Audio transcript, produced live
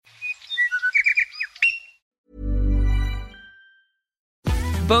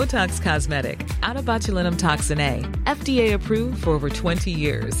Botox Cosmetic, out of botulinum toxin A, FDA approved for over 20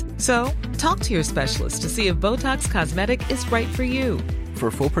 years. So, talk to your specialist to see if Botox Cosmetic is right for you. For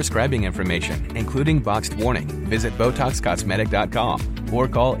full prescribing information, including boxed warning, visit BotoxCosmetic.com or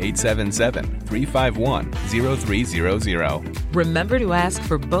call 877-351-0300. Remember to ask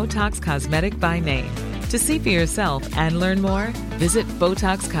for Botox Cosmetic by name. To see for yourself and learn more, visit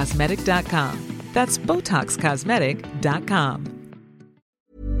BotoxCosmetic.com. That's BotoxCosmetic.com.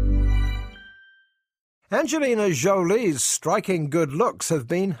 Angelina Jolie's striking good looks have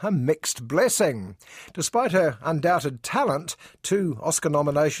been a mixed blessing. Despite her undoubted talent, 2 Oscar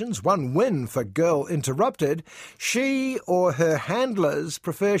nominations, 1 win for Girl Interrupted, she or her handlers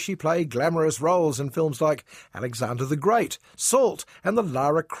prefer she play glamorous roles in films like Alexander the Great, Salt, and the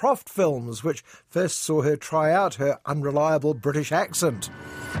Lara Croft films, which first saw her try out her unreliable British accent.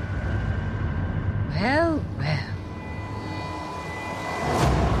 Well, well.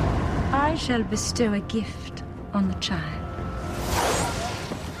 I shall bestow a gift on the child.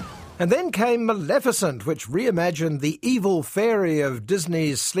 And then came Maleficent, which reimagined the evil fairy of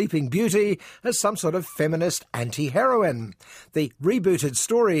Disney's Sleeping Beauty as some sort of feminist anti-heroine. The rebooted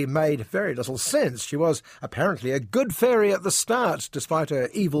story made very little sense. She was apparently a good fairy at the start, despite her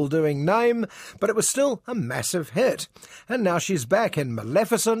evil-doing name, but it was still a massive hit. And now she's back in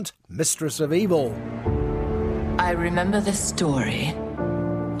Maleficent, Mistress of Evil. I remember the story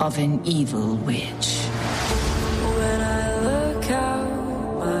of an evil witch. When I look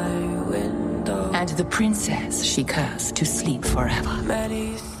out my window, and the princess she cursed to sleep forever.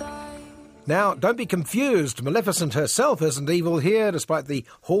 Now, don't be confused. Maleficent herself isn't evil here, despite the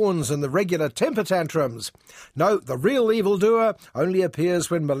horns and the regular temper tantrums. No, the real evildoer only appears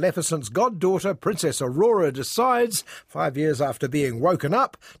when Maleficent's goddaughter, Princess Aurora, decides, 5 years after being woken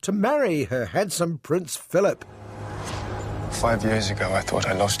up, to marry her handsome Prince Philip. 5 years ago, I thought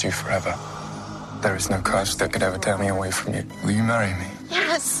I lost you forever. There is no curse that could ever tear me away from you. Will you marry me?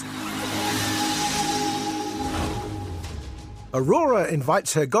 Yes. Aurora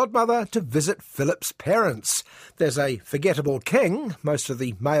invites her godmother to visit Philip's parents. There's a forgettable king, most of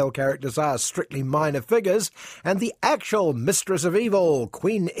the male characters are strictly minor figures, and the actual Mistress of Evil,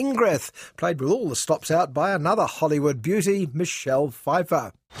 Queen Ingrid, played with all the stops out by another Hollywood beauty, Michelle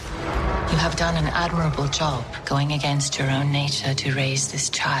Pfeiffer. You have done an admirable job going against your own nature to raise this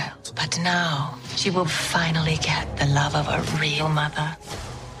child. But now she will finally get the love of a real mother.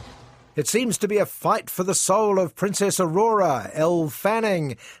 It seems to be a fight for the soul of Princess Aurora, Elle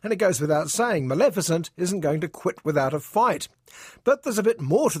Fanning, and it goes without saying Maleficent isn't going to quit without a fight. But there's a bit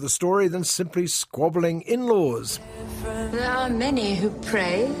more to the story than simply squabbling in-laws. There are many who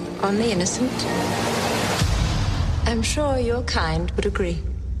prey on the innocent. I'm sure your kind would agree.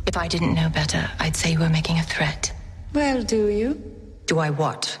 If I didn't know better, I'd say you were making a threat. Well, do you? Do I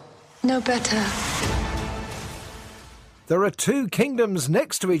what? No better. There are 2 kingdoms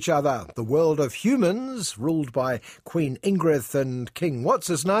next to each other. The world of humans, ruled by Queen Ingrid and King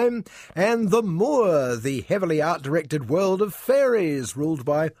What's-His-Name, and the Moor, the heavily art-directed world of fairies, ruled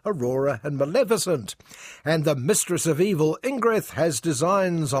by Aurora and Maleficent. And the Mistress of Evil, Ingrid, has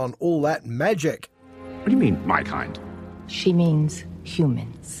designs on all that magic. What do you mean, my kind? She means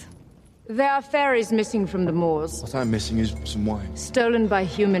humans. There are fairies missing from the moors. What I'm missing is some wine. Stolen by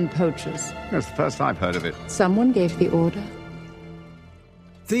human poachers. That's the first I've heard of it. Someone gave the order.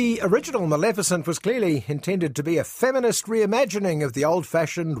 The original Maleficent was clearly intended to be a feminist reimagining of the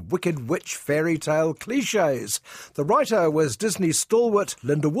old-fashioned Wicked Witch fairy tale cliches. The writer was Disney stalwart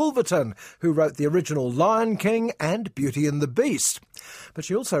Linda Woolverton, who wrote the original Lion King and Beauty and the Beast. But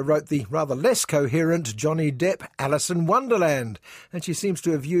she also wrote the rather less coherent Johnny Depp Alice in Wonderland, and she seems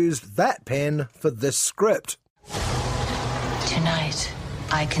to have used that pen for this script. Tonight,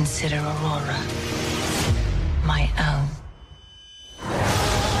 I consider Aurora my own.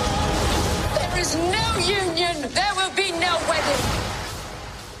 There is no union. There will be no wedding.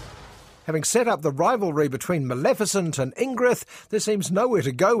 Having set up the rivalry between Maleficent and Ingrid, there seems nowhere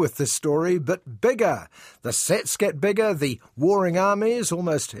to go with this story but bigger. The sets get bigger, the warring armies,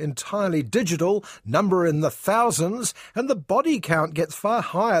 almost entirely digital, number in the thousands, and the body count gets far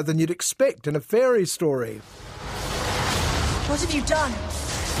higher than you'd expect in a fairy story. What have you done?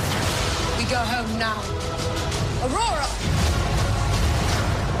 We go home now. Aurora!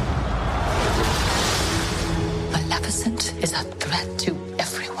 Maleficent is a threat to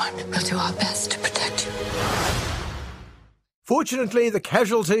everyone. We'll do our best to protect you. Fortunately, the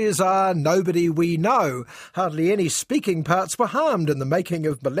casualties are nobody we know. Hardly any speaking parts were harmed in the making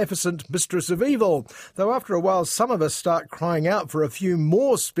of Maleficent, Mistress of Evil, though after a while some of us start crying out for a few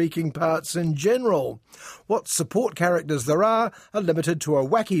more speaking parts in general. What support characters there are limited to a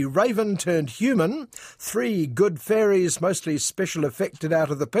wacky raven turned human, 3 good fairies mostly special effected out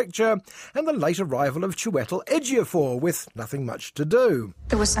of the picture, and the late arrival of Chiwetel Ejiofor with nothing much to do.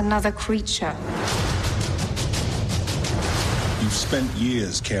 There was another creature. You've spent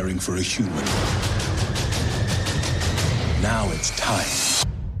years caring for a human. Now it's time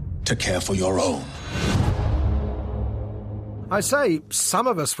to care for your own. I say some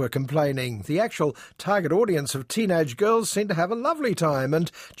of us were complaining. The actual target audience of teenage girls seemed to have a lovely time,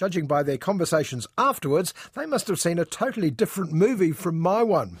 and judging by their conversations afterwards, they must have seen a totally different movie from my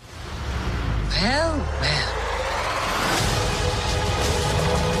one. Well.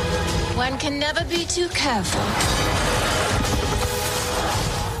 One can never be too careful.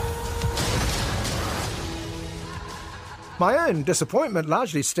 My own disappointment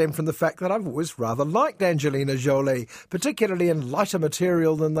largely stemmed from the fact that I've always rather liked Angelina Jolie, particularly in lighter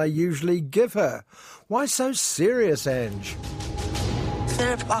material than they usually give her. Why so serious, Ange?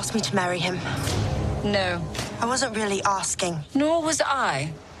 Philip asked me to marry him. No. I wasn't really asking. Nor was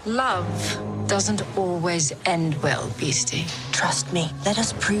I. Love doesn't always end well, Beastie. Trust me. Let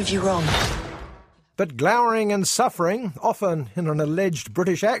us prove you wrong. But glowering and suffering, often in an alleged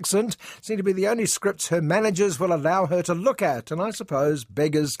British accent, seem to be the only scripts her managers will allow her to look at, and I suppose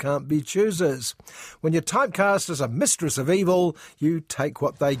beggars can't be choosers. When you're typecast as a Mistress of Evil, you take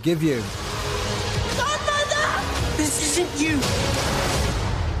what they give you. Godmother! This isn't you!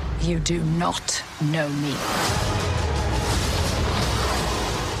 You do not know me.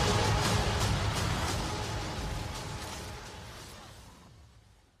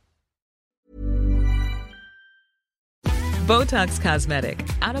 Botox Cosmetic,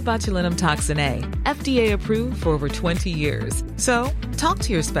 out of botulinum toxin A, FDA approved for over 20 years. So, talk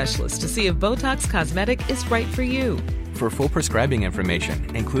to your specialist to see if Botox Cosmetic is right for you. For full prescribing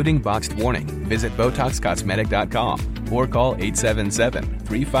information, including boxed warning, visit BotoxCosmetic.com or call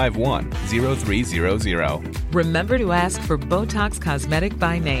 877-351-0300. Remember to ask for Botox Cosmetic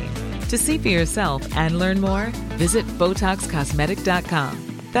by name. To see for yourself and learn more, visit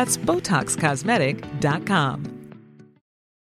BotoxCosmetic.com. That's BotoxCosmetic.com.